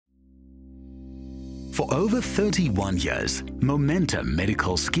For over 31 years, Momentum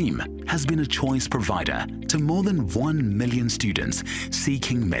Medical Scheme has been a choice provider to more than 1 million students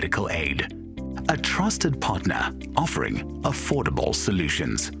seeking medical aid. A trusted partner offering affordable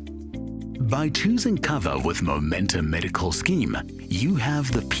solutions. By choosing cover with Momentum Medical Scheme, you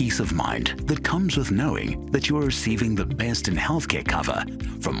have the peace of mind that comes with knowing that you are receiving the best in healthcare cover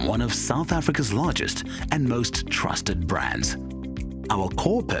from one of South Africa's largest and most trusted brands. Our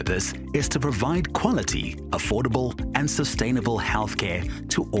core purpose is to provide quality, affordable and sustainable healthcare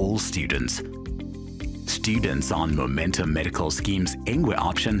to all students. Students on Momentum Medical Scheme's Ingwe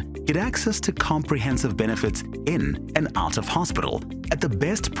option get access to comprehensive benefits in and out of hospital at the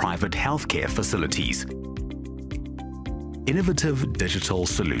best private healthcare facilities. Innovative digital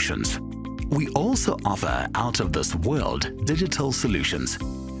solutions. We also offer out-of-this-world digital solutions,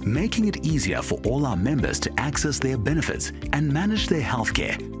 making it easier for all our members to access their benefits and manage their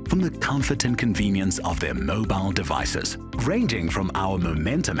healthcare from the comfort and convenience of their mobile devices. Ranging from our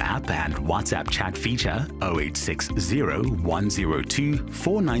Momentum app and WhatsApp chat feature 0860 102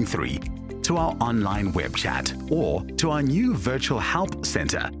 493 to our online web chat or to our new virtual help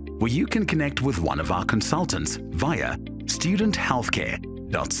center where you can connect with one of our consultants via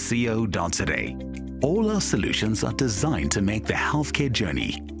studenthealthcare.co.za. All our solutions are designed to make the healthcare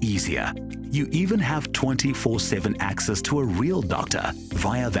journey easier. You even have 24/7 access to a real doctor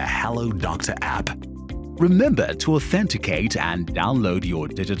via the Hello Doctor app. Remember to authenticate and download your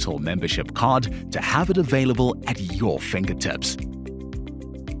digital membership card to have it available at your fingertips.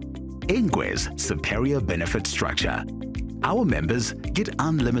 Ingwe's superior benefit structure. Our members get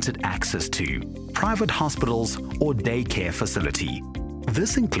unlimited access to private hospitals or daycare facility.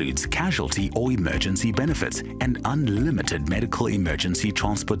 This includes casualty or emergency benefits and unlimited medical emergency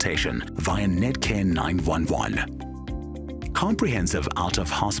transportation via Netcare 911. Comprehensive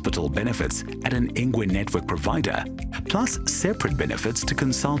out-of-hospital benefits at an Ingwe network provider, plus separate benefits to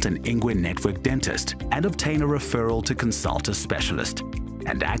consult an Ingwe network dentist and obtain a referral to consult a specialist,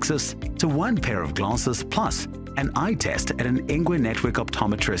 and access to one pair of glasses plus an eye test at an Ingwe network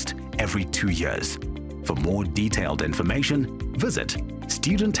optometrist every 2 years. For more detailed information, visit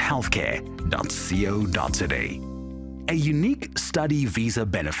studenthealthcare.co.za. A unique study visa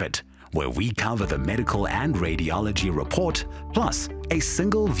benefit where we cover the medical and radiology report plus a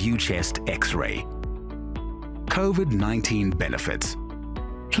single view chest X-ray. COVID-19 benefits.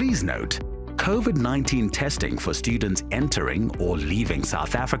 Please note, COVID-19 testing for students entering or leaving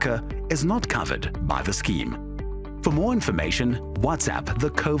South Africa is not covered by the scheme. For more information, WhatsApp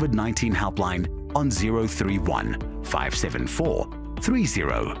the COVID-19 helpline on 031 574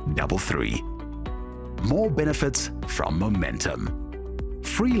 3033. More benefits from Momentum.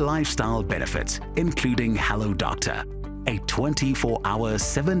 Free lifestyle benefits including Hello Doctor, a 24-hour,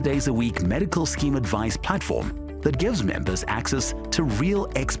 7 days a week medical scheme advice platform that gives members access to real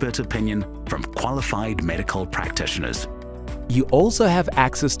expert opinion from qualified medical practitioners. You also have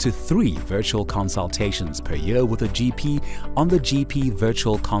access to 3 virtual consultations per year with a GP on the GP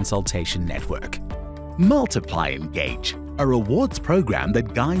Virtual Consultation Network. Multiply Engage, a rewards program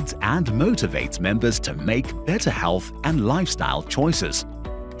that guides and motivates members to make better health and lifestyle choices.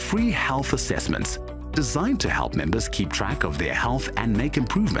 Free health assessments designed to help members keep track of their health and make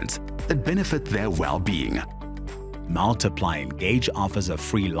improvements that benefit their well-being. Multiply Engage offers a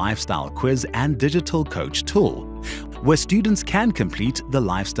free lifestyle quiz and digital coach tool, where students can complete the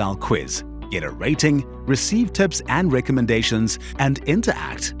lifestyle quiz, get a rating, receive tips and recommendations, and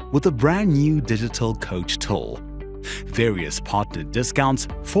interact with a brand new digital coach tool. Various partner discounts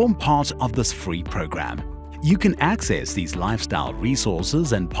form part of this free program. You can access these lifestyle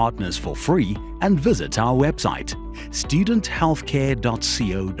resources and partners for free and visit our website,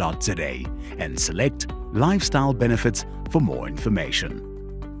 studenthealthcare.co.za, and select Lifestyle Benefits for more information.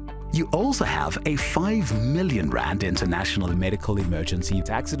 You also have a 5 million rand international medical emergency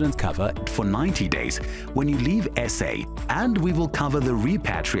accident cover for 90 days when you leave SA, and we will cover the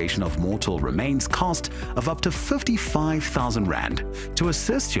repatriation of mortal remains cost of up to 55,000 rand to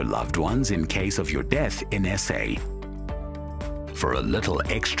assist your loved ones in case of your death in SA. For a little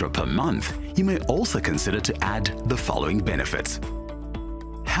extra per month, you may also consider to add the following benefits.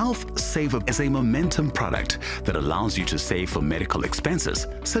 Health Saver is a Momentum product that allows you to save for medical expenses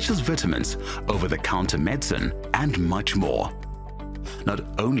such as vitamins, over-the-counter medicine, and much more. Not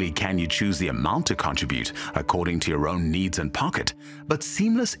only can you choose the amount to contribute according to your own needs and pocket, but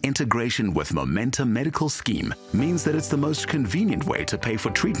seamless integration with Momentum Medical Scheme means that it's the most convenient way to pay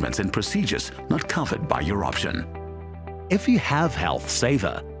for treatments and procedures not covered by your option. If you have Health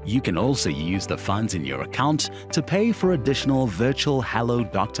Saver, you can also use the funds in your account to pay for additional virtual Hello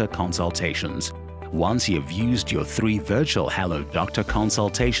Doctor consultations, once you've used your 3 virtual Hello Doctor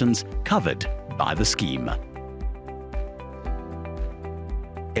consultations covered by the scheme.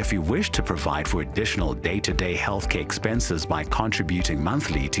 If you wish to provide for additional day-to-day healthcare expenses by contributing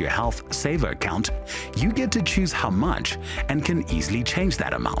monthly to your Health Saver account, you get to choose how much and can easily change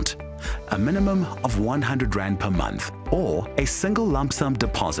that amount. A minimum of 100 Rand per month or a single lump sum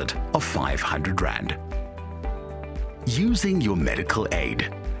deposit of 500 Rand. Using your medical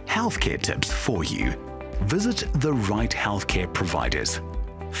aid. Healthcare tips for you. Visit the right healthcare providers.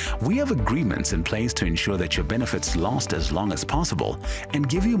 We have agreements in place to ensure that your benefits last as long as possible and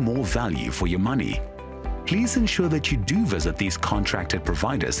give you more value for your money. Please ensure that you do visit these contracted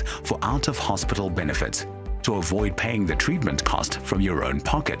providers for out-of-hospital benefits to avoid paying the treatment cost from your own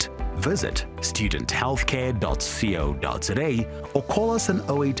pocket. Visit studenthealthcare.co.za or call us on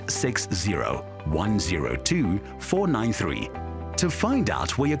 0860 102 493 to find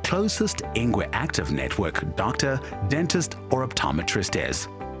out where your closest Ingwe Active Network doctor, dentist or optometrist is.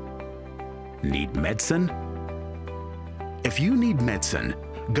 Need medicine? If you need medicine,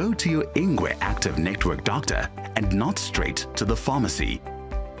 go to your Ingwe Active Network doctor and not straight to the pharmacy.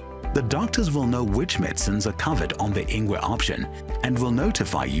 The doctors will know which medicines are covered on the Ingwe option and will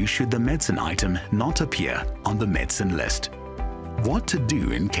notify you should the medicine item not appear on the medicine list. What to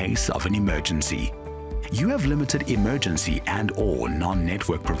do in case of an emergency? You have limited emergency and/or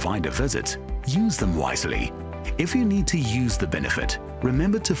non-network provider visits. Use them wisely. If you need to use the benefit,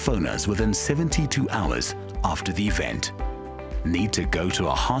 remember to phone us within 72 hours after the event. Need to go to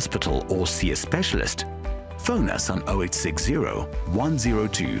a hospital or see a specialist? Phone us on 0860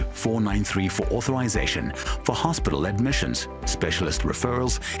 102 493 for authorization for hospital admissions, specialist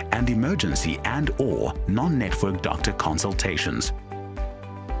referrals, and emergency and/or non-network doctor consultations.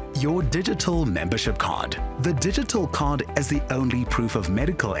 Your digital membership card. The digital card is the only proof of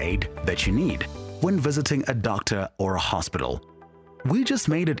medical aid that you need when visiting a doctor or a hospital. We just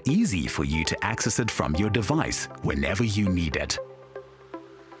made it easy for you to access it from your device whenever you need it.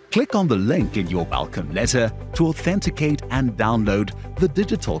 Click on the link in your welcome letter to authenticate and download the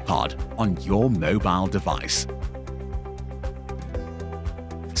digital card on your mobile device.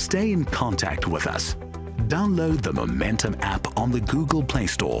 Stay in contact with us. Download the Momentum app on the Google Play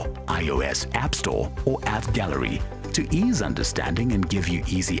Store, iOS App Store, or App Gallery to ease understanding and give you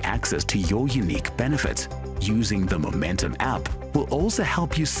easy access to your unique benefits. Using the Momentum app will also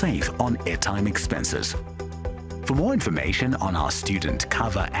help you save on airtime expenses. For more information on our student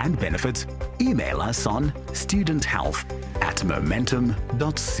cover and benefits, email us on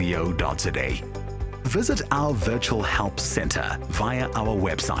studenthealth@momentum.co.za. Visit our Virtual Help Center via our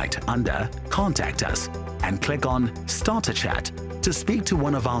website under Contact Us and click on Start a Chat to speak to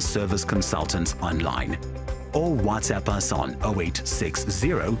one of our service consultants online, or WhatsApp us on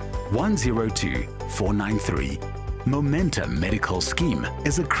 0860 102 493. Momentum Medical Scheme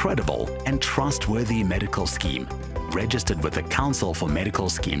is a credible and trustworthy medical scheme registered with the Council for Medical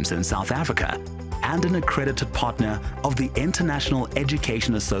Schemes in South Africa and an accredited partner of the International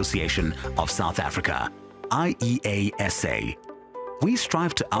Education Association of South Africa, IEASA. We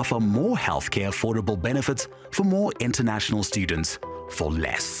strive to offer more healthcare affordable benefits for more international students for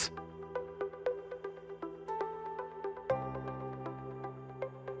less.